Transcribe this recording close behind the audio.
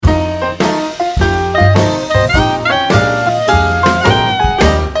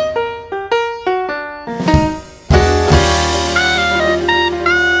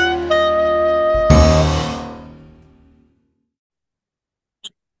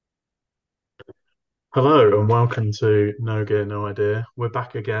Hello and welcome to No Gear, No Idea. We're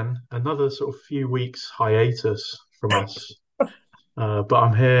back again. Another sort of few weeks hiatus from us. But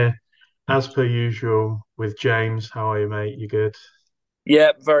I'm here as per usual with James. How are you, mate? You good?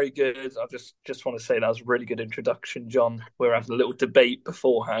 Yeah, very good. I just want to say that was a really good introduction, John. We were having a little debate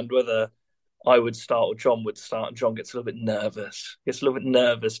beforehand whether I would start or John would start, and John gets a little bit nervous. Gets a little bit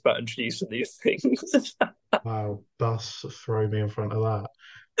nervous about introducing these things. Wow, Bus, throw me in front of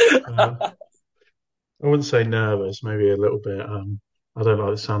that. Uh, I wouldn't say nervous, maybe a little bit. I don't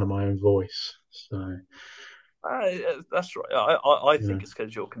like the sound of my own voice. So, That's right. I you know, think it's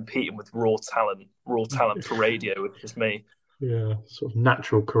because you're competing with raw talent for radio, which is me. yeah, sort of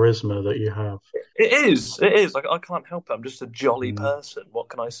natural charisma that you have. It is. It is. Like I can't help it. I'm just a jolly Mm. person. What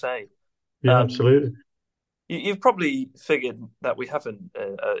can I say? Yeah, Um, absolutely. You've probably figured that we haven't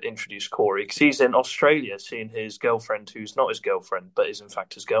introduced Corey because he's in Australia seeing his girlfriend, who's not his girlfriend, but is in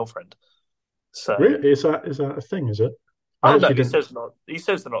fact his girlfriend. So, Really? Is that a thing, is it? I oh no, actually didn't. He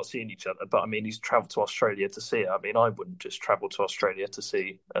says they're not seeing each other, but I mean, he's travelled to Australia to see her. I mean, I wouldn't just travel to Australia to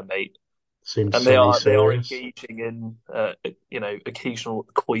see a mate. Seems And they are semi-serious. engaging in occasional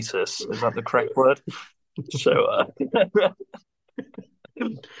coitus. Is that the correct word? So,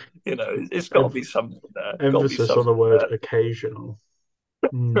 it's got to Em- be something there. Got to be Emphasis on something the word there. occasional.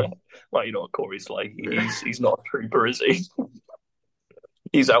 Hmm. Well, you know what Corey's like. He's not a trooper, is he?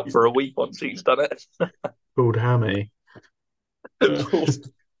 He's out for a week once he's done it. Called Hammy. Uh,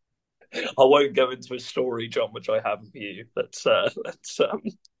 I won't go into a story, John, which I have of you.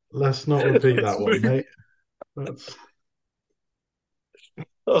 let's not repeat that Let's one, move. mate. That's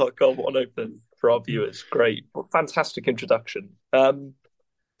Oh God, what an open for our viewers. Great, fantastic introduction.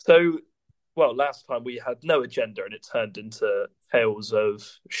 So well, last time we had no agenda, and it turned into tales of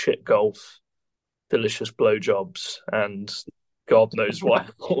shit golf, delicious blowjobs, and God knows what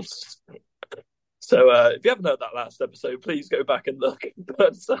else. So if you haven't heard that last episode, please go back and look.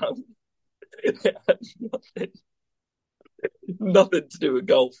 But yeah, nothing, nothing to do with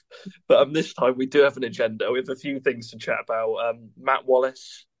golf. But this time we do have an agenda. We have a few things to chat about. Matt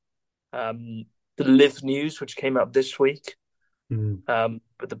Wallace, um, the LIV news, which came out this week, mm,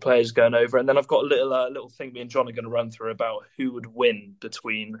 with the players going over, and then I've got a little thing me and John are going to run through about who would win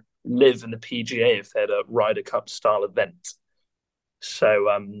between LIV and the PGA if they had a Ryder Cup style event. So,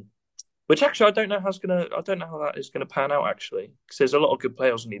 which actually I don't know how that is gonna pan out actually because there's a lot of good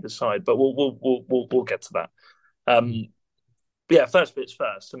players on either side, but we'll get to that. mm, Um, but yeah, first bits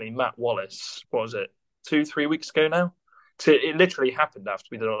first. I mean, Matt Wallace, what was it, 2, 3 weeks ago now? So it literally happened after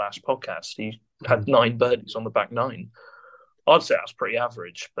we did our last podcast. He had mm. 9 birdies on the back nine. I'd say that's pretty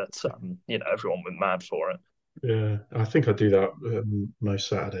average, but everyone went mad for it. Yeah, I think I do that most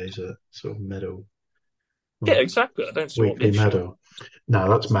Saturdays at sort of middle, Yeah, like exactly. I don't see what the weekly issue medal. No,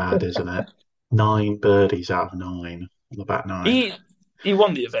 that's mad, isn't it? Nine birdies out of nine on the back nine. is. He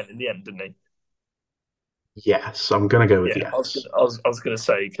won the event in the end, didn't he? Yes, I'm gonna go with Yeah, yes. I was gonna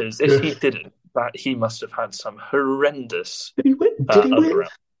say because if Good. he didn't, that he must have had some horrendous Did he win? Did he other win?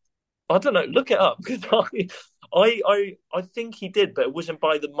 round. I don't know. Look it up because I think he did, but it wasn't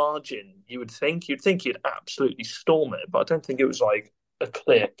by the margin you would think. You'd think he'd absolutely storm it, but I don't think it was like a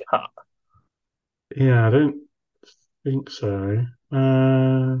clear cut. Yeah, I don't think so.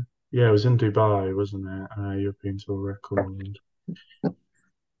 Uh, yeah, it was in Dubai, wasn't it? European Tour record.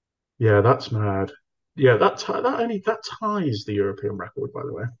 Yeah, that's mad. Yeah, that ties the European record, by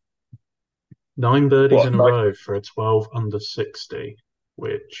the way. Nine birdies What? in a Like, row for a 12 under 60,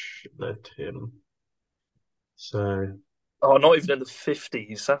 which led him. So oh, not even in the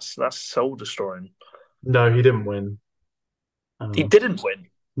 50s. That's soul destroying. no, he didn't win. He Um, didn't win.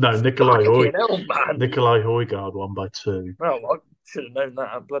 no, Fucking hell, man. Nikolai Højgaard won by two. Oh, I should have known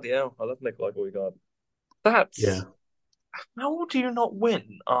that. Bloody hell. I love Nikolai Goigard. Yeah, That's how do you not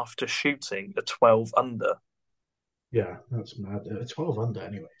win after shooting a 12 under? yeah, that's mad. 12 under,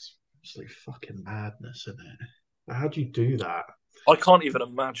 anyways. It's like fucking madness, isn't it? How do you do that? I can't even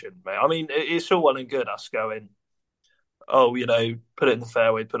imagine, mate. I mean, it's all well and good us going, oh, put it in the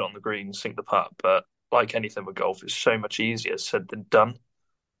fairway, put it on the green, sink the putt. But like anything with golf, it's so much easier said than done.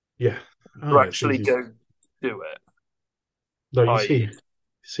 Yeah. To Oh, it's actually easy. go do it. No, you I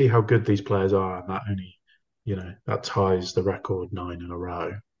see how good these players are, and that only, that ties the record nine in a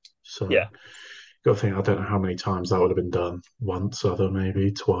row. So Yeah, got to think, I don't know how many times that would have been done. Once, other maybe I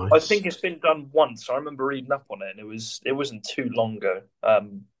twice. think it's been done once. I remember reading up on it, and it wasn't too long ago.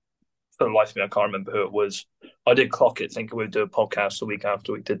 For the life of me, I can't remember who it was. I did clock it, thinking we'd do a podcast the week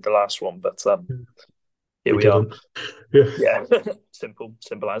after we did the last one, but here We we are. didn't. Yeah. Yeah, simple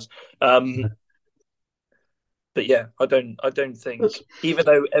as. Um, But yeah, I don't think, That's even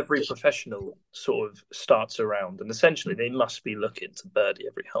though every professional sort of starts around, and essentially they must be looking to birdie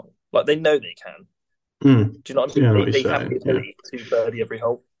every hole. Like they know they can. Do you know what I mean? yeah, what They you're they have the saying. Yeah. ability to birdie every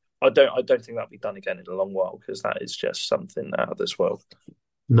hole. I don't think that'll be done again in a long while because that is just something out of this world.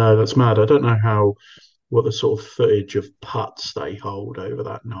 No, that's mad. I don't know what the sort of footage of putts they hold over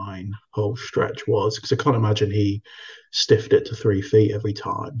that 9 hole stretch was, because I can't imagine he stiffed it to 3 feet every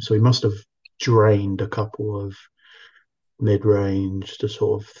time. So he must have drained a couple of mid-range to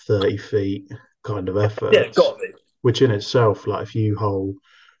sort of 30 feet kind of Yeah, efforts, got to be. which in itself, like if you hold,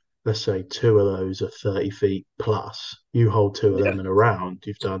 let's say two of those are 30 feet plus, you hold two of Yeah, them in a round,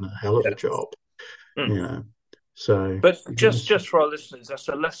 you've done a hell of a yeah. job, Mm. you know. So But you can just just, just for our listeners, that's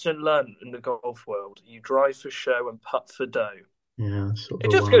a lesson learned in the golf world. You drive for show and putt for dough. yeah, sort of It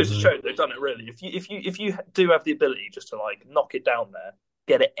a just well goes to known. show they've done it really. If you do have the ability just to like knock it down there,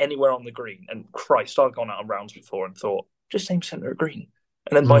 get it anywhere on the green, and Christ, I've gone out on rounds before and thought just aim centre of green,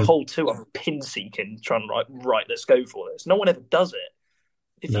 and then by Mm, hole two I'm pin seeking, trying to right, let's go for this. No one ever does it.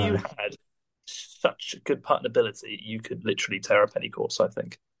 If you no, had such good putting ability, you could literally tear up any course. I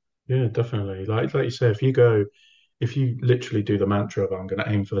think. yeah, definitely. Like you say, if you literally do the mantra of I'm going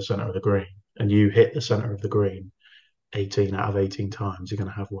to aim for the center of the green, and you hit the center of the green 18 out of 18 times, you're going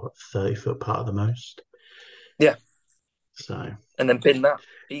to have what, 30 foot putt at the most. Yeah, So, and then pin that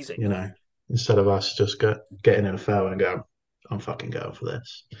easy. you know, instead of us just getting in a fairway and going, I'm fucking going for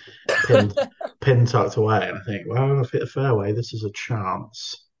this. Pin, pin tucked away. And I think, well, I've hit a fairway. This is a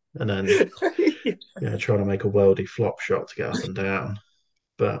chance. And then, trying to make a worldy flop shot to get up and down.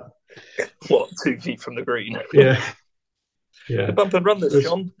 But What 2 feet from the green? yeah, yeah. Bump and run this, Let's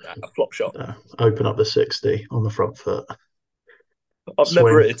John. Flop shot. open up the 60 on the front foot. I've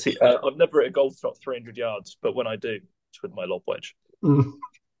never Swing. hit I've never hit a golf shot 300 yards, but when I do, it's with my lob wedge.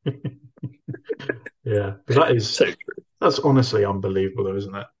 Yeah, but that's honestly unbelievable, though,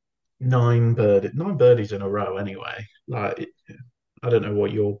 isn't it? 9 birdies in a row. Anyway, like I don't know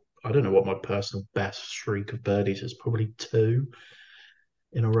what my personal best streak of birdies is. Probably two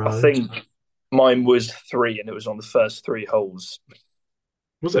in a I row. think mine was three, and it was on the first three holes.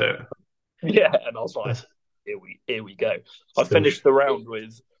 Was it? Yeah, and I was like, That's here we go. I still finished the round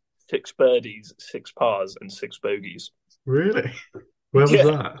with six birdies, six pars, and six bogeys. really. Where was Yeah,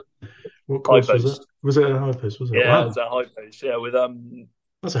 that? What high course was it? post. Was it at High Post? Was it? Yeah, it Wow, was at high post. Yeah, with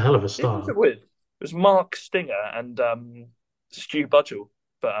that's a hell of a who was start. it with? It was Mark Stinger and Stu Budgell.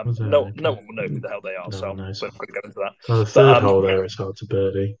 But Was it? no Okay. one will know who the hell they are, No so one knows. we're not going to go into that. Oh, the But third hole there is hard to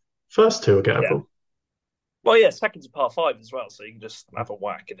birdie. First two are yeah. gettable. Well, yeah, second's a par five as well, so you can just have a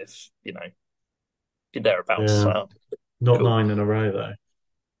whack, and if you're thereabouts, Yeah, not cool. 9 in a row though.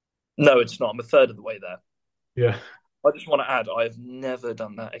 No, it's not. I'm a third of the way there. Yeah. I just want to add, I have never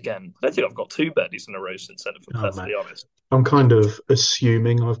done that again. I don't think I've got two birdies in a row since then, if I'm Oh mate, perfectly honest. I'm kind of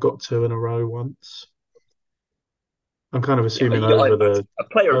assuming I've got two in a row once. I'm kind of Yeah, assuming I over imagine the a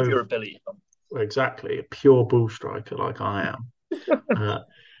player of over your ability. exactly a pure ball striker like I am. Uh,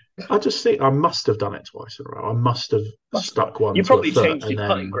 I just think I must have done it twice in a row. I must have Must have. stuck one You to a probably foot changed and your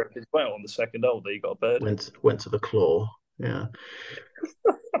putting then grip as well on the second hole that you got a birdie. went to the claw. Yeah.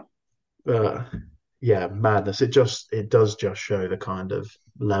 Uh, yeah, madness. It does just show the kind of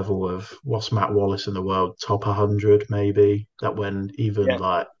level of what's Matt Wallace in the world, top 100 maybe. That when even Yeah.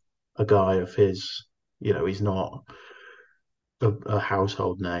 like a guy of his, he's not a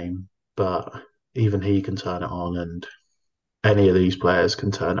household name, but even he can turn it on, and any of these players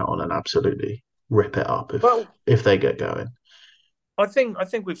can turn it on and absolutely rip it up if Well, if they get going. I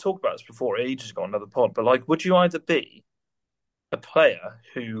think we've talked about this before ages ago on another pod, but like, would you either be a player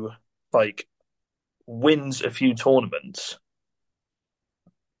who like wins a few tournaments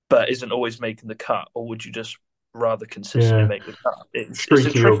but isn't always making the cut, or would you just rather consistently Yeah, make the cut? It's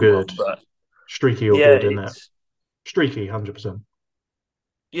a streaky or tricky one, good, but streaky or yeah, good, isn't it? it's Streaky, 100%.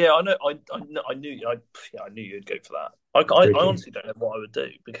 yeah. I know. I knew. I knew you'd go for that. I Streaky. honestly don't know what I would do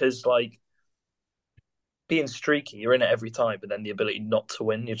because like being streaky, you're in it every time, but then the ability not to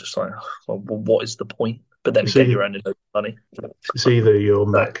win, you're just like, well, what is the point? But then It's, again, e- you're earning no money. it's either you're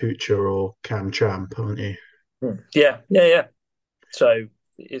So Matt Kuchar or Cam Champ, aren't you? yeah. So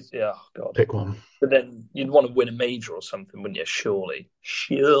it's yeah, oh God. Pick one. But then you'd want to win a major or something, wouldn't you? Surely.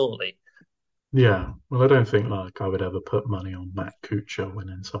 Yeah. Well, I don't think like I would ever put money on Matt Kuchar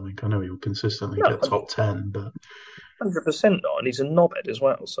winning something. I know he'll consistently No, get top 10, but 100% not, and he's a knobhead as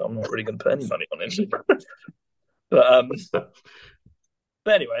well. So I'm not really going to put any money on him. but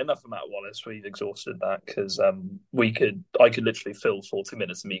But anyway, enough of Matt Wallace. We've exhausted that because I could literally fill 40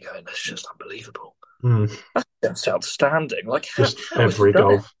 minutes of me going, "That's just unbelievable. mm, That's outstanding. Like just how has he done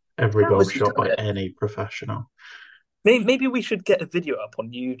it? every How has golf he shot done by it?" any professional. Maybe we should get a video up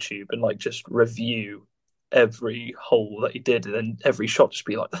on YouTube and like just review every hole that he did, and then every shot just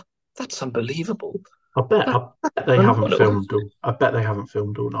be like, "That's unbelievable. I bet they haven't Phenomenal." filmed all. I bet they haven't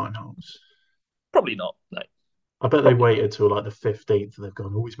filmed all 9 holes. Probably not. No, I bet they probably not. waited till like the 15th and they've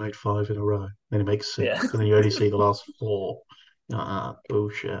gone, oh, he's made five in a row. Then he makes Yeah. six, and then you only see the last four.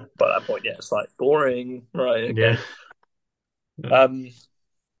 Bullshit. By that point, yeah, it's like boring. Right. Yeah. Okay. Yeah. Um.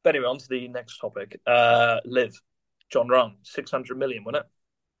 But anyway, on to the next topic. Live. Jon Rahms, 600 million, wasn't it?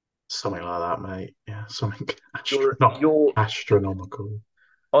 Something like that, mate. Yeah, something You're. astronomical.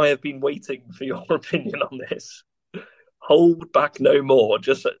 I have been waiting for your opinion on this. Hold back no more.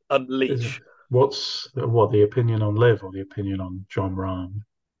 Just Is it? unleash What's what the opinion on Liv or the opinion on Jon Rahm?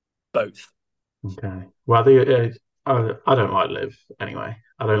 both. Okay. Well, I don't like Liv anyway.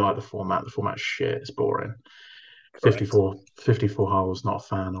 I don't like the format. The format's shit. It's boring. Correct. 54 holes. Not a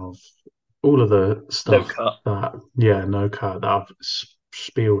fan of all of the No stuff cut. that. Yeah, no cut that I've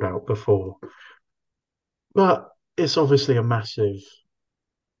spieled out before. But it's obviously a massive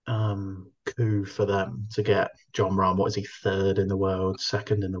coup for them to get Jon Rahm. What is he, third in the world,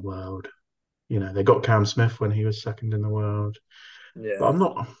 second in the world? You know, they got Cam Smith when he was second in the world. But Yeah.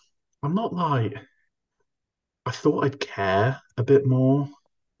 I'm not like, I thought I'd care a bit more,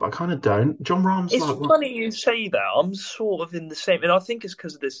 but I kind of don't. Jon Rahm's It's like, what? funny you say that. I'm sort of in the same, and I think it's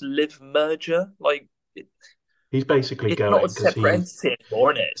because of this live merger. Like, He's basically it's not a going because separate entity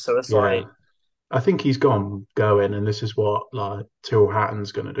anymore, is it? So it's yeah, like, I think he's gone going, and this is what like Till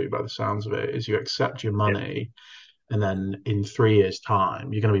Hatton's going to do by the sounds of it, is you accept your yeah, money, and then in 3 years'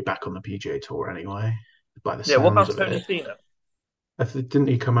 time, you're going to be back on the PGA Tour anyway, by the yeah. What sounds about of Tony it. Finau? Didn't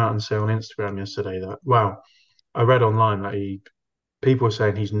he come out and say on Instagram yesterday that, well, I read online that people were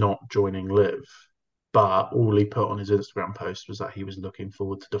saying he's not joining Live, but all he put on his Instagram post was that he was looking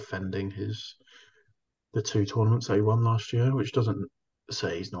forward to defending the two tournaments that he won last year, which doesn't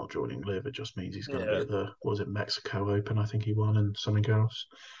say he's not joining Live. It just means he's going to be Yeah, at the, what was it, Mexico Open, I think he won, and something else.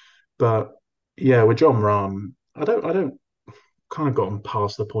 But yeah, with Jon Rahm, I don't kind of gotten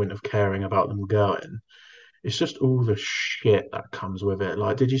past the point of caring about them going. It's just all the shit that comes with it.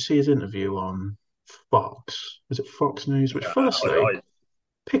 Like, did you see his interview on Fox? Was it Fox News? Which, firstly, I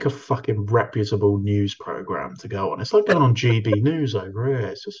pick a fucking reputable news program to go on. It's like going on GB News over here.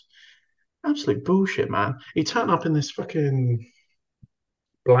 It's just absolute bullshit, man. He turned up in this fucking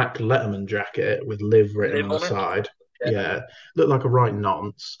black Letterman jacket with Live written live on the on it. side. Yeah, Yeah, looked like a right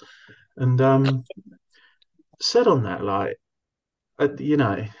nonce. And said on that, like, you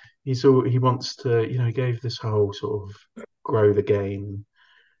know, he wants to, he gave this whole sort of grow the game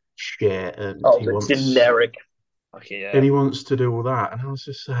shit, and oh, the generic. Okay, yeah, he wants to do all that. And I was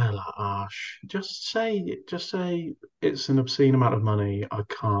just there like, ah, just say it's an obscene amount of money.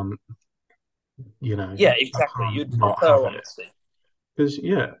 yeah, I exactly. can't You'd not prefer have it. honesty. Because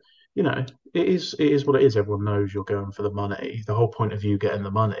yeah, it is what it is. Everyone knows you're going for the money. The whole point of you getting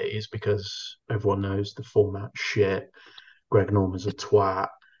the money is because everyone knows the format shit. Greg Norman's a twat.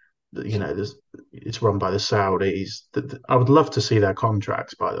 There's it's run by the Saudis. I would love to see their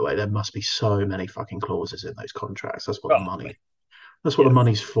contracts. By the way, there must be so many fucking clauses in those contracts. Oh, mate, That's what the yeah.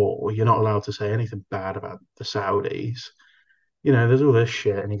 money's for. You're not allowed to say anything bad about the Saudis. There's all this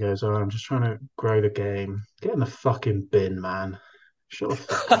shit, and he goes, "Oh, I'm just trying to grow the game. Get in the fucking bin, man. Shut the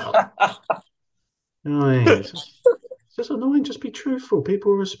fuck up." You know what I mean? It's just annoying. Just be truthful.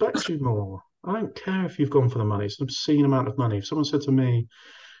 People will respect you more. I don't care if you've gone for the money. It's an obscene amount of money. If someone said to me,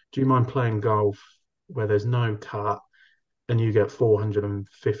 "Do you mind playing golf where there's no cut and you get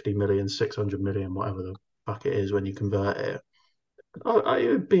 450 million, 600 million, whatever the fuck it is when you convert it?" It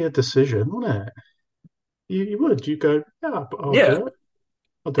would be a decision, wouldn't it? You would. You go, yeah, but I'll Yeah, do it.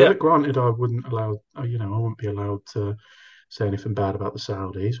 I'll do yeah, it. Granted, I wouldn't allow, I wouldn't be allowed to say anything bad about the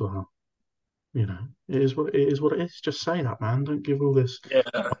Saudis. Well, it is what it is. What it is. Just say that, man. Don't give all this. yeah.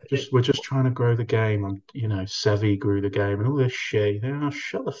 We're just trying to grow the game, and Sevi grew the game, and all this shit.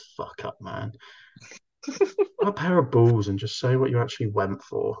 Shut the fuck up, man. A pair of balls and just say what you actually went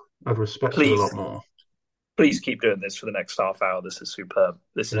for. I'd respect you a lot Please, more. please keep doing this for the next half hour. This is superb.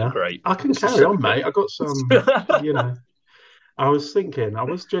 This is Yeah, great. I can This is carry so on, good. mate. I got some. I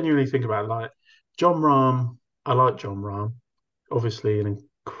was genuinely thinking about it, like Jon Rahm. I like Jon Rahm. Obviously, an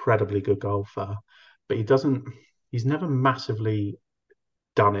incredibly good golfer, but he's never massively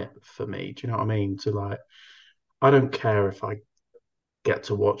done it for me. Do you know what I mean? I don't care if I get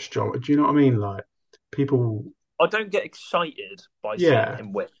to watch John. Do you know what I mean? Like, people, I don't get excited by seeing yeah.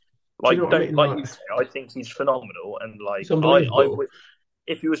 him win. Do you know Like, what I don't mean? like Like, you say. I think he's phenomenal, and it's like I unbelievable. would.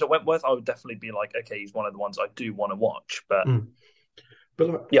 If he was at Wentworth, I would definitely be like, okay, he's one of the ones I do want to watch. But Mm. But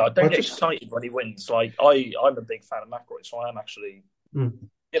like, Yeah, I I don't get just, excited when he wins. Like I'm a big fan of McIlroy, so I am actually, mm,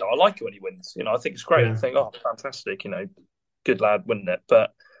 I like it when he wins. I think it's great. I yeah, think, oh, fantastic, good lad winning it.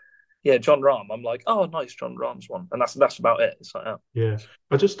 But yeah, Jon Rahm, I'm like, oh, nice, Jon Rahm's one, and that's about it. It's like, oh, yeah.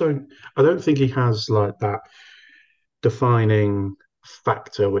 I just I don't think he has like that defining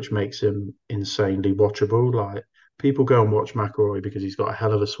factor which makes him insanely watchable. Like people go and watch McIlroy because he's got a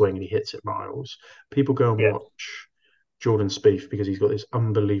hell of a swing and he hits it miles. People go and yeah, watch Jordan Spieth because he's got this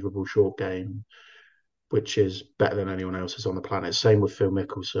unbelievable short game, which is better than anyone else's on the planet. Same with Phil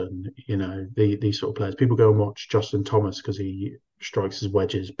Mickelson, these sort of players. People go and watch Justin Thomas because he strikes his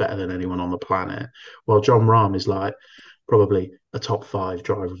wedges better than anyone on the planet. While Jon Rahm is like probably a top five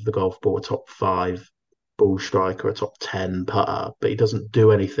driver of the golf ball, a top five ball striker, a top 10 putter, but he doesn't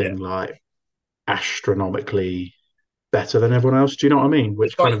do yeah. anything like astronomically better than everyone else. Do you know what I mean?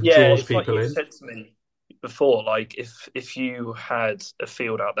 Which It's kind like, of yeah, draws it's like people you in. said to me before. Like if you had a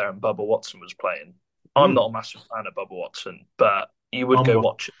field out there and Bubba Watson was playing, I'm not Mm. a massive fan of Bubba Watson, but you would I'm go what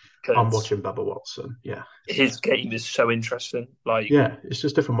watch it I'm because watching Bubba Watson. Yeah. his game is so interesting. Like, Yeah, it's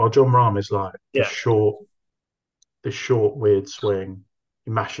just different. While Jon Rahm is like yeah, this short, weird swing.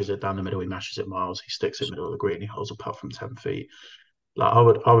 He mashes it down the middle. He mashes it miles. He sticks it middle of the green. He holds a putt from 10 feet. Like I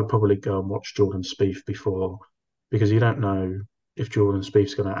would probably go and watch Jordan Spieth before because you don't know if Jordan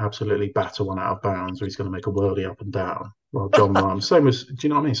Spieth's going to absolutely batter one out of bounds or he's going to make a worldie up and down. Well, Jon Rahm, same as do you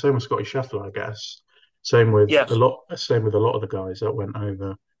know what I mean? Same with Scotty Scheffler, I guess. yeah, Same with a lot of the guys that went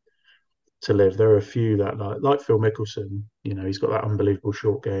over to live. There are a few that like Phil Mickelson, he's got that unbelievable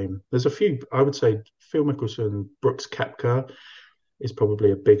short game. There's a few, I would say Phil Mickelson, Brooks Koepka is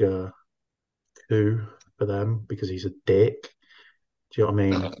probably a bigger coup for them because he's a dick. Do you know what I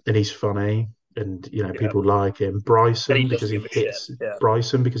mean? And he's funny and yeah, people like him. and he doesn't give a shit. Yeah,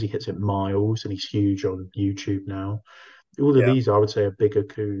 Bryson because he hits it miles and he's huge on YouTube now. All of yeah. these I would say are bigger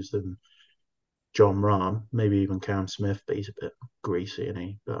coups than Jon Rahm, maybe even Cam Smith, but he's a bit greasy,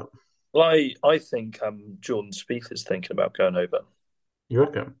 and but Well, I think Jordan Spieth is thinking about going over. you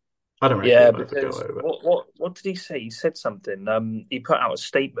reckon? I don't reckon Yeah, he'll ever go because over. what did he say? He said something. He put out a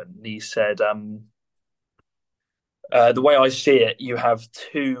statement. He said, the way I see it, you have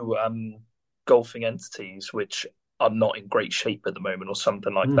two golfing entities which are not in great shape at the moment, or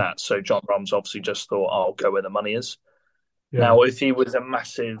something like Mm, that. So John Rahm's obviously just thought, I'll go where the money is. yeah. Now, if he was a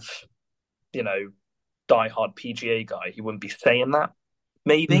massive, you know, diehard PGA guy, he wouldn't be saying that.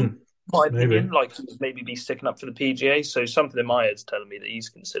 Maybe, Mm, my opinion, maybe. like he would maybe be sticking up for the PGA. So something in my head's telling me that he's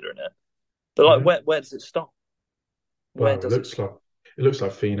considering it. But like, Yeah. where does it stop? Where Well, does it it looks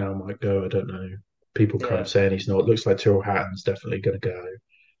like Finau might go. I don't know. People kind Yeah. of saying he's not. It looks like Tyrrell Hatton's definitely going to go.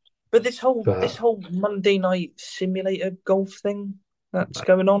 But this But whole Monday night simulator golf thing that's no,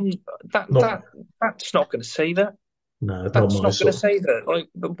 going on, that not that that's not going to save it. no, not That's my not going to sort. save it. Like,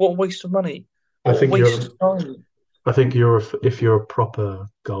 what a waste of money. I What a think waste you're. of time. If you're a proper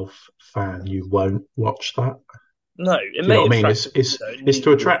golf fan, you won't watch that. No, it Do you know may what I mean? attract It's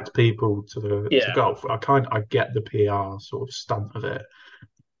to new. attract people to Yeah, golf. I get the PR sort of stunt of it,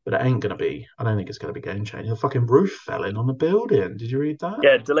 but it ain't gonna be. I don't think it's gonna be game changing. The fucking roof fell in on the building. Did you read that?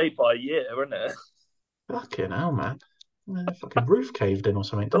 yeah, delayed by a year, isn't it? Fucking hell, man. The fucking roof caved in or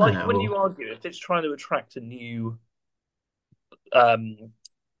something, But didn't like, it? wouldn't Or you argue if it's trying to attract um,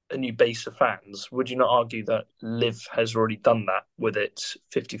 a new base of fans? Would you not argue that Liv has already done that with its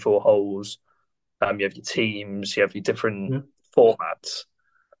 54 holes? You have your teams, you have your different yeah, formats.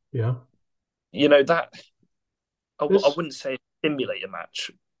 yeah. That I This wouldn't say a simulator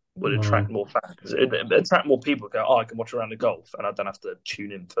match would attract no. more fans. It'd attract more people. Go, oh, I can watch around the golf, and I don't have to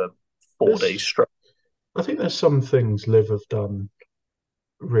tune in for 4 days This straight. I think there's some things Liv have done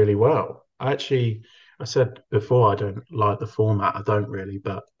really well. I said before I don't like the format. I don't really,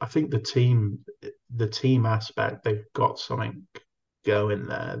 but I think the team aspect, they've got something going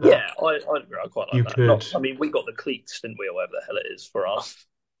there that Yeah, I agree. I quite like you that. Not, could. I mean, we got the cleats, didn't we, or whatever the hell it is for us.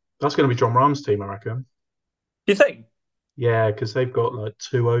 That's going to be John Rahm's team, I reckon. Do you think? Yeah, because they've got like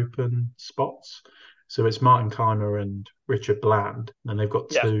two open spots. So it's Martin Keimer and Richard Bland, and they've got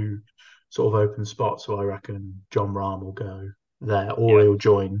Yeah, two sort of open spots. So I reckon John Rahm will go there, or yeah. he'll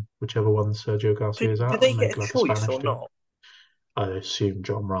join whichever one Sergio Garcia's Do out and they get make a like a choice Spanish or team. not? I assume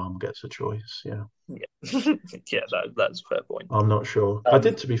John Rahm gets a choice. Yeah, Yeah, yeah. That's a fair point. I'm not sure. I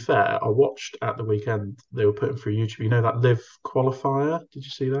did, Um, to be fair. I watched at the weekend. They were putting through YouTube. You know that Live qualifier? Did you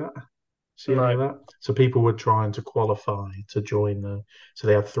see that? See any of no. that? So people were trying to qualify to join So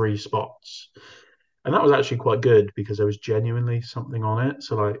they had three spots, and that was actually quite good because there was genuinely something on it.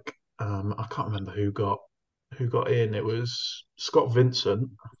 So like, I can't remember who got in. It was Scott Vincent.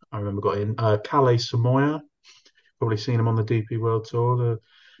 I remember got in. Calais Samoya probably seen him on the DP World Tour, the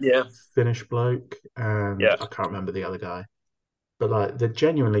Yeah, Finnish bloke, and yeah. I can't remember the other guy. But like, they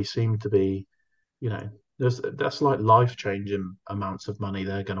genuinely seem to be, that's like life-changing amounts of money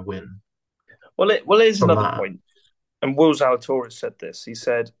they're going to win Well, here's from another that. point. And Will Zalatoris said this. He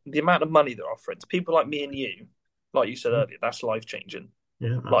said the amount of money they're offering to people like me and you, like you said Yeah, earlier, that's life changing.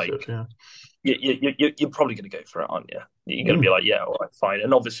 yeah, Like massive. Yeah. you're probably going to go for it, aren't you? You're going to be Mm. like, yeah, all right, fine.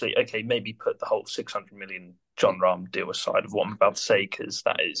 And obviously, okay, maybe put the whole 600 million Jon Rahm deal aside of what I'm about to say because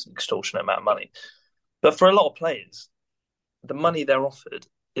that is an extortionate amount of money. But for a lot of players, the money they're offered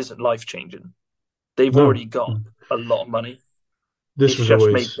isn't life changing. They've No, already got no. a lot of money. This It's was just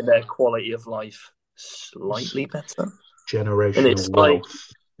always making their quality of life slightly better. And generational it's like, wealth,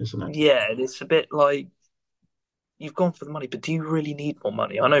 isn't it? yeah, it's a bit like you've gone for the money, but do you really need more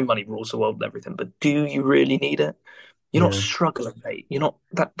money? I know money rules the world and everything, but do you really need it? You're not Yeah, struggling, mate. You're not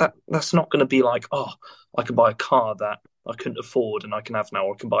that's not going to be like, oh, I can buy a car that I couldn't afford and I can have now,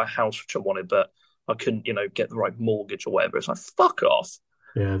 or I can buy a house which I wanted, but I couldn't, get the right mortgage or whatever. It's like, fuck off.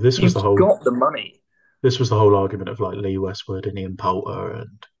 yeah. This was You've the whole got the money. this was the whole argument of like Lee Westwood and Ian Poulter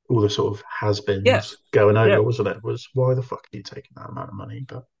and all the sort of Yeah, has-beens going yeah. over, wasn't it? Was why the fuck are you taking that amount of money?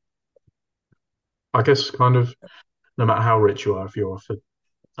 But I guess kind of no matter how rich you are, if you're offered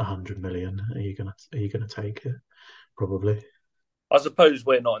 100 million, are you gonna take it? Probably. I suppose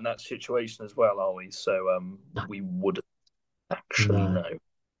we're not in that situation as well, are we? So No, we wouldn't actually no. know.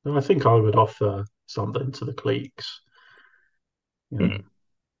 No, I think I would offer something to the cliques. You know, Hmm.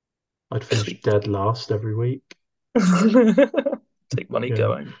 I'd finish Cleat. dead last every week. Take money Yeah,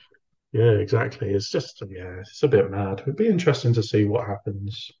 going. yeah, exactly. It's a bit mad. It'd be interesting to see what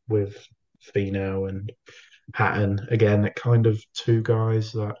happens with Finau and Hatton again. Kind of two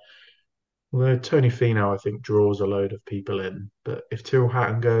guys that, although Tony Finau, I think, draws a load of people in, but if Tyrrell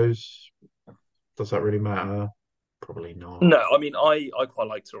Hatton goes, does that really matter? Probably not. No, I mean I quite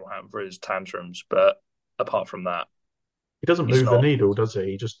like Tyrrell Hatton for his tantrums, but apart from that, He doesn't he's move the not. needle, does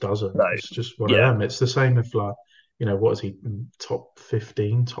he? He just doesn't. No. It's just one of Yeah. them. It's the same if like, what is he, top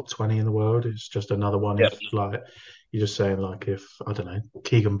 15, top 20 in the world? It's just another one Yeah. if like you're just saying like if I don't know,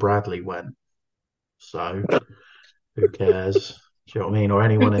 Keegan Bradley went, so who cares? Do you know what I mean? Or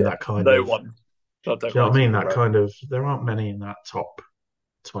anyone in Yeah. that kind No of, one. I do don't you know what like I mean? Keegan That Bradley. kind of, there aren't many in that top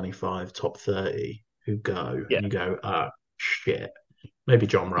 25, top 30 who go Yeah. and you go, shit. Maybe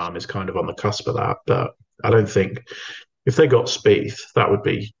John Rahm is kind of on the cusp of that, but I don't think if they got Spieth, that would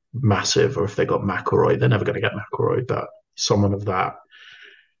be massive. Or if they got McIlroy, they're never going to get McIlroy, but someone of that,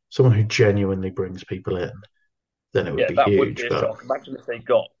 someone who genuinely brings people in, then it would Yeah, be that would huge. be a But shock. Imagine if they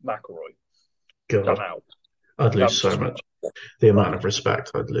got McIlroy come God, out. I'd That lose would so just be much. The amount of like,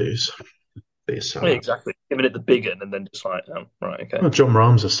 respect I'd lose. Be a yeah, sellout. exactly. Giving it the big one and then just like, right, okay. Well, John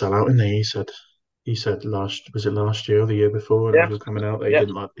Rahm's a sellout, isn't he? He said last year or the year before when it Yeah, was all coming out that yeah,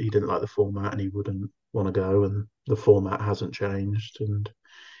 he didn't like the format and he wouldn't want to go and the format hasn't changed and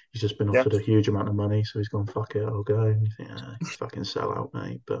he's just been yeah, offered a huge amount of money so he's gone fuck it I'll go and you think fucking sell out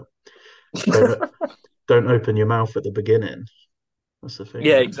mate but don't don't open your mouth at the beginning. That's the thing,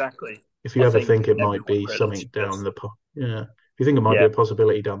 yeah, isn't it? exactly. If you I ever think think it might everyone be really something should down just, yeah, if you think it might be yeah, a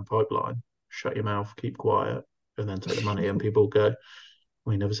possibility down the pipeline, shut your mouth, keep quiet, and then take the money. And people go,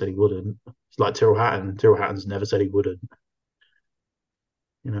 "Well, he never said he wouldn't." It's like Tyrrell Hatton. Tyrrell Hatton's never said he wouldn't.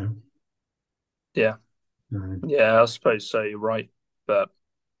 You know. yeah, No, yeah. I suppose so. You're right, but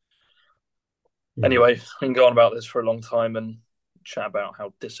yeah. anyway, I can go on about this for a long time and chat about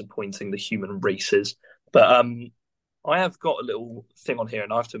how disappointing the human race is. But I have got a little thing on here,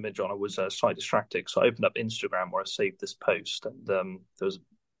 and I have to admit, John, I was slightly distracted. So I opened up Instagram where I saved this post, and there was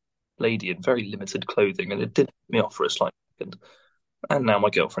a lady in very limited clothing, and it did me off for a slight second. And now my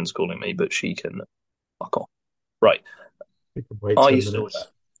girlfriend's calling me, but she can fuck off. Right. You can wait Are ten you still minutes.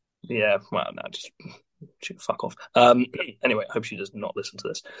 there? Yeah, well, no, just she can fuck off. Anyway, I hope she does not listen to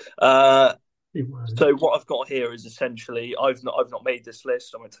this. He won't. So what I've got here is essentially I've not made this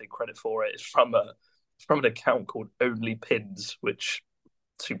list. I'm going to take credit for it. It's from an account called Only Pins, which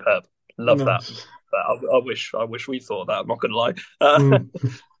superb. Love that. Nice. I wish we thought that. I'm not going to lie. Mm.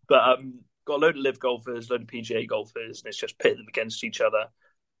 But got a load of live golfers, a load of PGA golfers, and it's just pitting them against each other.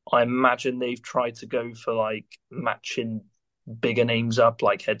 I imagine they've tried to go for like matching bigger names up,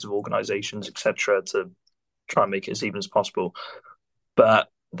 like heads of organizations, etc., to try and make it as even as possible. But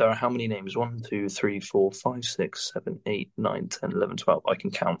there are how many names? 1, 2, 3, 4, 5, 6, 7, 8, 9, 10, 11, 12. I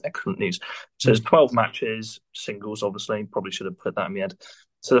can count. Excellent news. So there's Mm. 12 matches, singles, obviously. Probably should have put that in my head.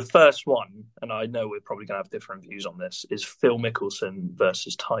 So the first one, and I know we're probably going to have different views on this, is Phil Mickelson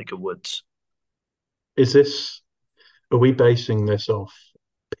versus Tiger Woods. Is this? Are we basing this off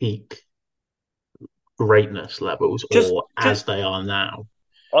peak greatness levels or Just as they are now.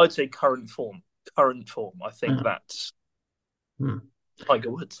 I'd say current form. Current form. I think Uh, that's hmm.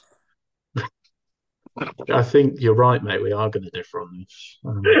 Tiger Woods. I think you're right, mate. We are going to differ on this.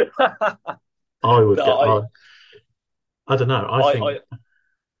 I would No, get. I don't know. I think. I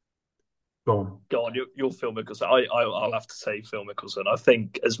Go on. go on. You're Phil Mickelson. I'll have to say Phil Mickelson. I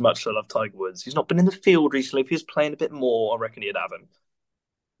think as much as I love Tiger Woods, he's not been in the field recently. If he was playing a bit more, I reckon he'd have him.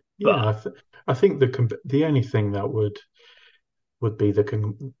 Yeah, But I think the only thing that would be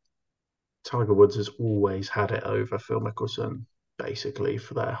Tiger Woods has always had it over Phil Mickelson, basically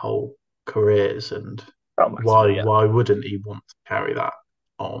for their whole careers, and oh, massively, yeah. why wouldn't he want to carry that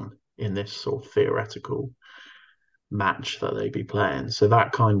on in this sort of theoretical match that they'd be playing? So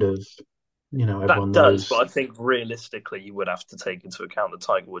that kind of, everyone That does, knows. but I think realistically, you would have to take into account that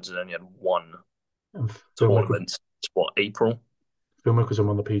Tiger Woods has only had one And tournament. What, April? Phil Mickelson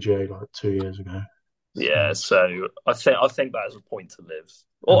won the PGA like 2 years ago. Yeah, So, so I think that is a point to live.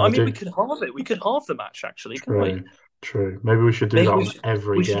 and Or I they mean, we do. could halve it. We could halve the match actually, couldn't we? True, true. Maybe we should do Maybe that we on should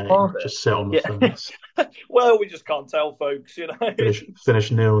every we should game. halve it. Just sit on the Yeah. fence. Well, we just can't tell, folks. You know. Finish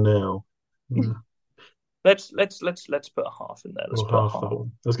 0-0. Let's put a half in there. Let's Or put a half that half.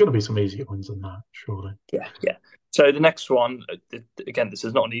 one. There's going to be some easier ones than that, surely. Yeah, yeah. So the next one, again, this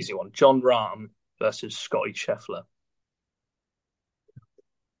is not an easy one. Jon Rahm versus Scotty Scheffler,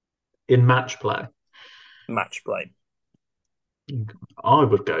 In match play, match play. I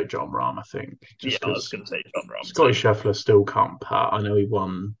would go Jon Rahm, I think, Yeah, just I was because going to say Jon Rahm Scotty too. Scheffler still can't putt. I know he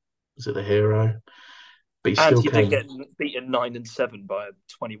won, was it the Hero? But he And still he did came. get beaten 9-7 by a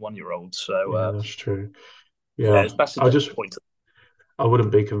 21-year-old. So Yeah, that's true. yeah, Yeah, that's a I just different point. I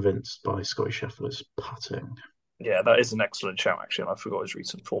wouldn't be convinced by Scotty Scheffler's putting. Yeah, that is an excellent shout, actually. And I forgot his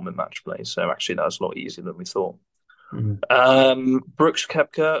recent form in match play. So actually, that was a lot easier than we thought. Mm. Brooks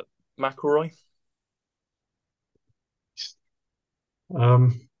Koepka, McIlroy.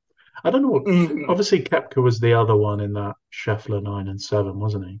 Um, I don't know what. Mm, Obviously, Kepka was the other one in that Scheffler 9-7,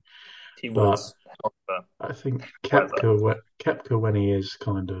 wasn't he? he But was. However, I think however, Kepka, when he is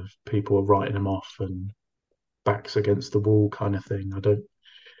kind of people are writing him off and backs against the wall kind of thing.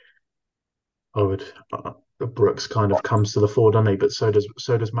 I would. Brooks kind of comes to the fore, doesn't he? But so does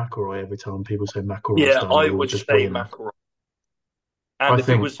McIlroy. Every time people say McIlroy's yeah, done it, I he'll would just say win. McIlroy. I And if it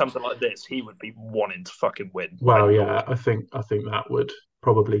think. was something like this, he would be wanting to fucking win. My Well, yeah, lord. I think that would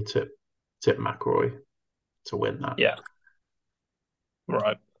probably tip McIlroy to win that. Yeah.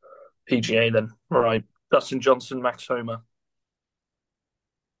 Right. PGA then. Right. Dustin Johnson, Max Homer.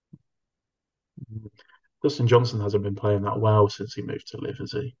 Dustin Johnson hasn't been playing that well since he moved to LIV,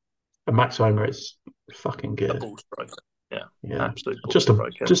 has he? And Max Homer is fucking A good. ball striker. Yeah. Yeah, Absolute ball just a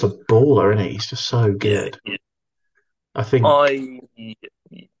striker. just a baller, isn't he? He's just so Yeah. good. Yeah. I think, I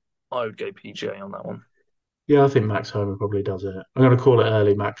I would go PGA on that one. yeah, I think Max Homer probably does it. I'm going to call it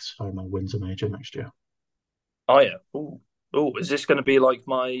early. Max Homer wins a major next year. Oh yeah. Ooh. Oh, is this going to be like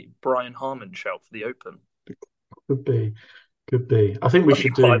my Brian Harmon shout for the Open? Could be, could be. I think we I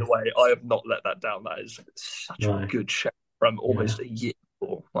should mean, by do. the way, I have not let that down. That is such a No, good shout from yeah. almost a year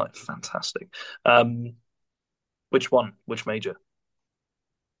before. Like fantastic. Um, which one? Which major?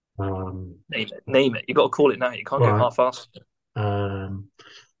 Um, Name it. Name it. You got to call it now. You can't go right. half-assed. Um,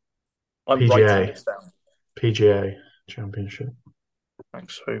 I'm writing PGA, this down. PGA Championship.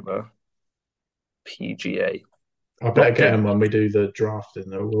 Max Homer, PGA. I better Locked get in. him when we do the drafting,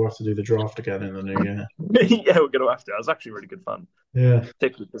 though. We'll have to do the draft again in the new year. Yeah, we're going to have to. It was actually really good fun, Yeah.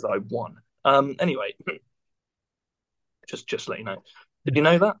 particularly because I won. Anyway, just let you know. Did you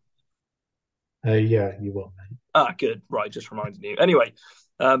know that? Yeah, you won, mate. Ah, good. Right, just reminding you. Anyway,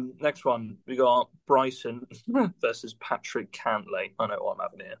 next one we got Bryson versus Patrick Cantlay. I know what I'm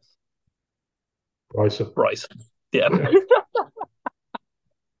having here. Bryson. Bryson. Yeah.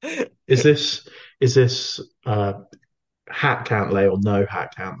 Is this hat can't lay or no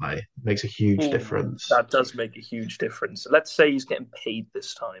hat can't lay? Makes a huge Ooh, difference. that does make a huge difference. Let's say he's getting paid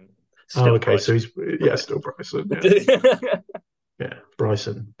this time. Oh, Still okay. So Bryson. he's still Bryson. Yeah, yeah.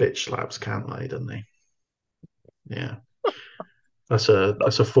 Bryson bitch slaps can't lay, doesn't he? Yeah. That's a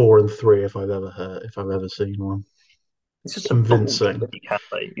 4-3 if I've ever seen one. He's just a bottle job, Convincing. he can't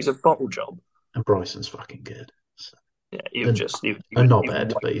play. He's a bottle job. And Bryson's fucking good. So, Yeah, he would and just a he would knobhead,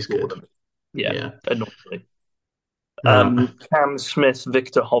 wipe but the he's floor with good. them. Yeah, Yeah. enormously. Right. Cam Smith,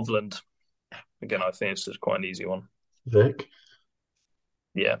 Victor Hovland. Again, I think it's just quite an easy one. Vic.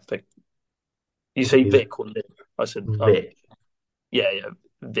 Yeah, Vic. You I think say he's Vic or Liv? I said, Vic. yeah,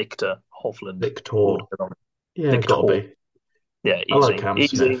 Victor Hovland. Victor. Yeah, Victor. gotta be. Yeah, I like easy, Cam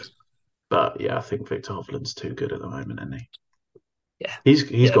easy. Smith, but yeah, I think Victor Hovland's too good at the moment, isn't he? Yeah, He's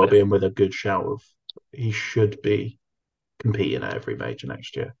yeah, got to be in with a good shout of he should be competing at every major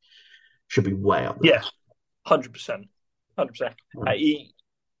next year. Should be way up there. Yeah, 100%. 100%. Mm.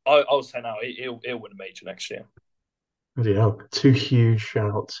 I'll say now, he'll win a major next year. Bloody hell. Two huge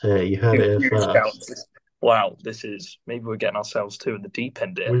shouts here. You heard Two it here huge first. counts. Wow, this is maybe we're getting ourselves too in the deep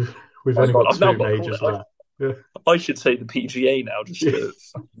end here. We've Oh my only God, got I've now two got to call majors it. left. Yeah. I should say the PGA now just Yeah. to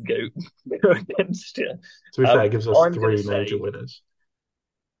fucking go against you. To be fair, it gives us I'm gonna three major say, winners.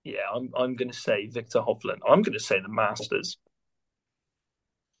 yeah, I'm gonna say Victor Hovland. I'm gonna say the Masters.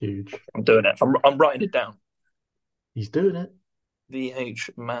 Huge. I'm doing it. I'm writing it down. He's doing it.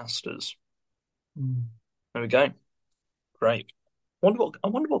 VH Masters. Mm. There we go. Great. I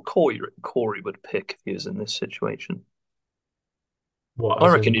wonder what Corey would pick if he was in this situation. What, I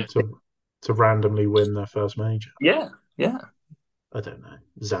as reckon in he'd to randomly win their first major? yeah, yeah. I don't know.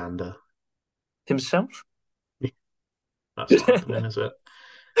 Xander. Himself? That's not happening, is it?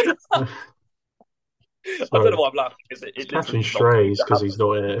 I don't know Sorry. why I'm laughing because He's it catching literally is not going strays to because happen. he's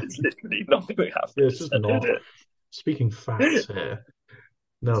not here. It's literally not going to Yeah, happen. it's Is just not. it? Speaking facts here.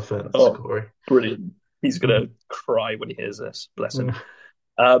 No offense, Oh, Corey. brilliant. He's Mm. going to cry when he hears this. Bless him.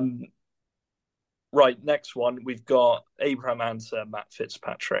 Yeah. Um, right, next one. We've got Abraham Answer, Matt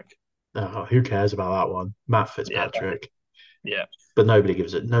Fitzpatrick. Oh, who cares about that one? Matt Yeah, Fitzpatrick. yeah. But nobody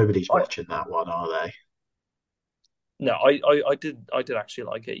gives it. Nobody's I, watching that one, are they? no, I did actually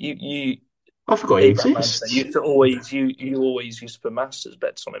like it. You I forgot he Abraham Answer. exists. You always used to put Masters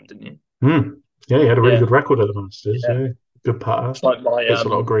bets on him, didn't you? Hmm. Yeah, he had a really Yeah, good record at the Masters. yeah. Yeah, good putter. It's like my Hits a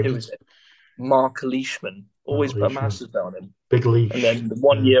lot of who was greens. it? Mark Leishman. Mark Always put a Leishman. Masters bet on him. Big And leash. then the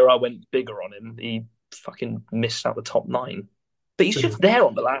one Yeah. year I went bigger on him, he fucking missed out the top nine. But he's Did he? just there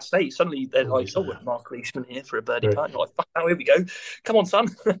on the last day. Suddenly they're like, Always "Oh, there. Mark Leishman here for a birdie Very, putt." You're like, "Fuck, now here we go. Come on, son."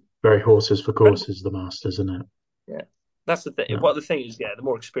 very horses for And courses, the Masters, isn't it? yeah, that's the thing. No. Well, the thing is, yeah, the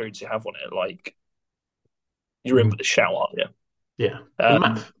more experience you have on it, like you're in Mm. with a shout, aren't you? Yeah. And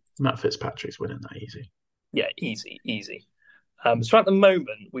Um, Matt Fitzpatrick's winning that easy. yeah, easy, easy. So at the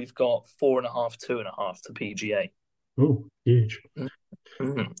moment we've got 4.5, 2.5 to PGA. Oh, huge.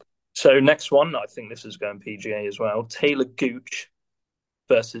 Mm-hmm. So next one, I think this is going PGA as well. Taylor Gooch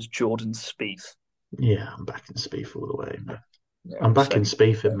versus Jordan Spieth. Yeah, I'm backing Spieth all the way, man. Yeah, I'm backing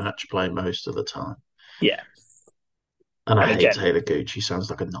same. Spieth in match play most of the time. Yeah, And I and hate again, Taylor Gooch. He sounds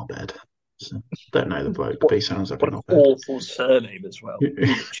like a knobhead. So, don't know the bloke, but what he sounds like a what an knobhead. awful surname as well.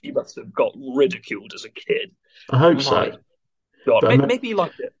 Gooch. He must have got ridiculed as a kid. I hope My so. God, But maybe he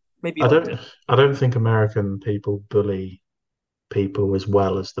liked it. Maybe he I liked don't it. I don't think American people bully people as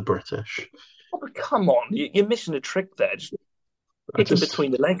well as the British. Oh, but come on, you're missing a trick there. Just I kick him just between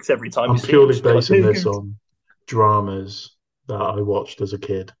the legs every time you I'm see him. purely Just be like, basing "Hey, this Gooch." on dramas that I watched as a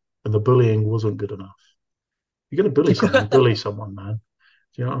kid, and the bullying wasn't good enough. You're going to bully someone, man.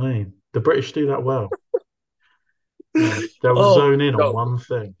 Do you know what I mean? The British do that well. They'll Oh zone in on God. one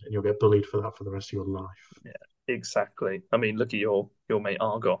thing, and you'll get bullied for that for the rest of your life. Yeah, exactly. I mean, look at your mate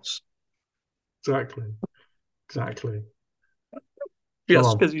Argos. Exactly. Exactly. Come Just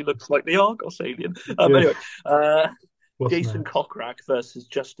on. because he looks like the Argos alien. Yeah. Anyway, What's Jason next? Kokrak versus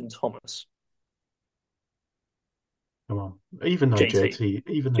Justin Thomas. Come on. Even though JT.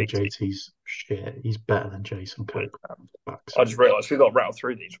 JT. JT's shit, he's better than Jason Wait, Coke. Fuck's I just sake. realised we've got to rattle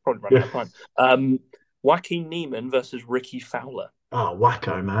through these. We're probably running Yeah. out of time. Joaquin Neiman versus Ricky Fowler. Oh,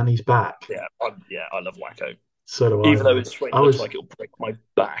 Wacko, man, he's back. I love Wacko. So do I, Even though man. his swing looks like it'll break my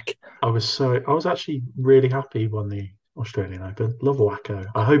back. I was actually really happy he won the Australian Open. Love Wacko.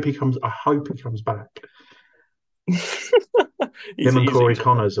 I hope he comes back. Him and Corey He's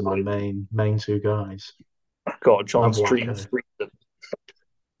Connors are my main two guys. God, Love John's dream Wacko.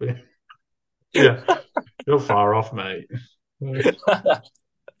 freedom. Yeah, you're far off, mate.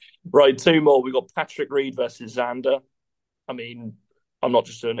 Right, two more. We've got Patrick Reed versus Xander. I mean, I'm not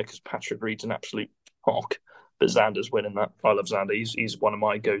just doing it because Patrick Reed's an absolute cock, but Xander's winning that. I love Xander. He's one of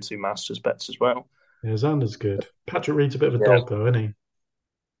my go-to Masters bets as well. Yeah, Xander's good. Patrick Reed's a bit of a Yeah, dog, though, isn't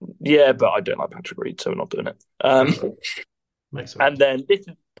he? yeah, but I don't like Patrick Reed, so we're not doing it. Makes sense. And then this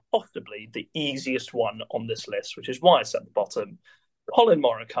is possibly the easiest one on this list, which is why it's at the bottom. Colin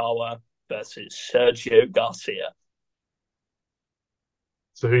Morikawa versus Sergio Garcia.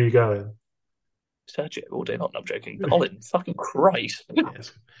 So who are you going? Sergio all day long. I'm joking. Colin, fucking Christ. Yeah,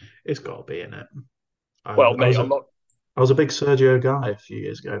 it's got to be in it. Well, mate, I'm not. I was a big Sergio guy a few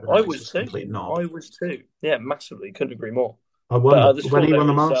years ago, but I now he's was just a too. complete knob. I was too. Yeah, massively. Couldn't agree more. I But won the when score he won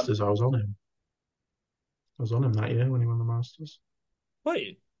there the is, Masters. I was on him. I was on him that year when he won the Masters. were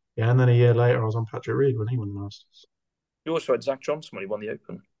you? Yeah, and then a year later, I was on Patrick Reed when he won the Masters. You also had Zach Johnson when he won the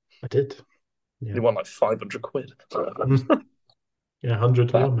Open. I did. Yeah. He won like 500 quid. Yeah, 100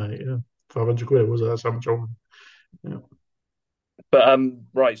 to That, 1, mate. Yeah. 500 quid, was it? That's how much I won. Yeah. But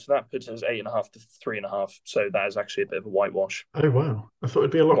right, so that puts us 8.5 to 3.5. So that is actually a bit of a whitewash. Oh wow. I thought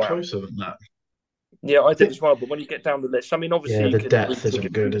it'd be a lot Wow. closer than that. Yeah, I I did think as well. But when you get down the list, I mean, obviously yeah, you the can depth rejig isn't a few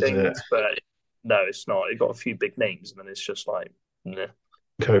good, is it? things, but no, it's not. It got a few big names, and then it's just like, nah.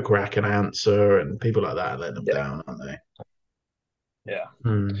 Coke Rack and Answer and people like that are letting them Yeah, down, aren't they? yeah.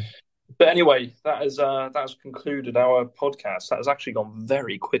 Hmm. But anyway, that has concluded our podcast. That has actually gone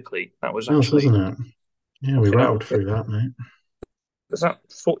very quickly. That was Else, actually isn't it? Yeah, we fucking hell. rattled through that, mate. Is that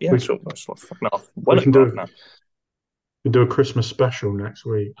four? Yeah, We so it's like fucking half, we well can over half do an hour. a Christmas special next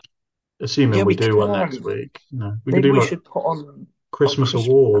week. Yeah, Assuming we we do one can. next week. We could Maybe do we like should put on Christmas Christmas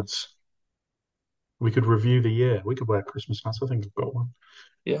awards. hats. We could review the year. We could wear Christmas hats. I think I've got one.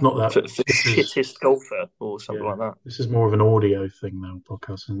 Yeah, Not that for this is shittest golfer or something yeah. like that. This is more of an audio thing now,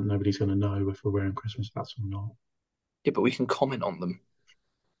 podcast, and nobody's going to know if we're wearing Christmas hats or not. Yeah, but we can comment on them.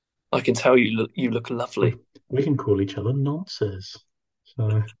 I can tell you look We lovely. we can call each other nonces.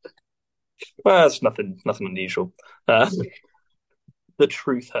 So Well, that's nothing unusual. The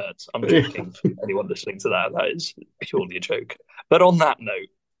truth hurts. I'm joking. For anyone listening to that, that is purely a joke. But on that note,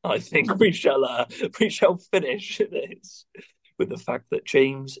 I think we shall finish this with the fact that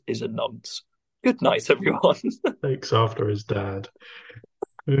James is a nonce. Good night, everyone. takes after his dad.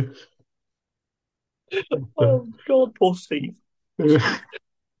 Oh God, poor Steve. All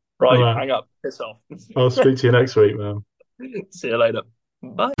Right, right. hang up. Piss off. I'll speak to you next week, man. See you later.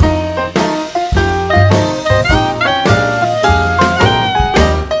 Bye.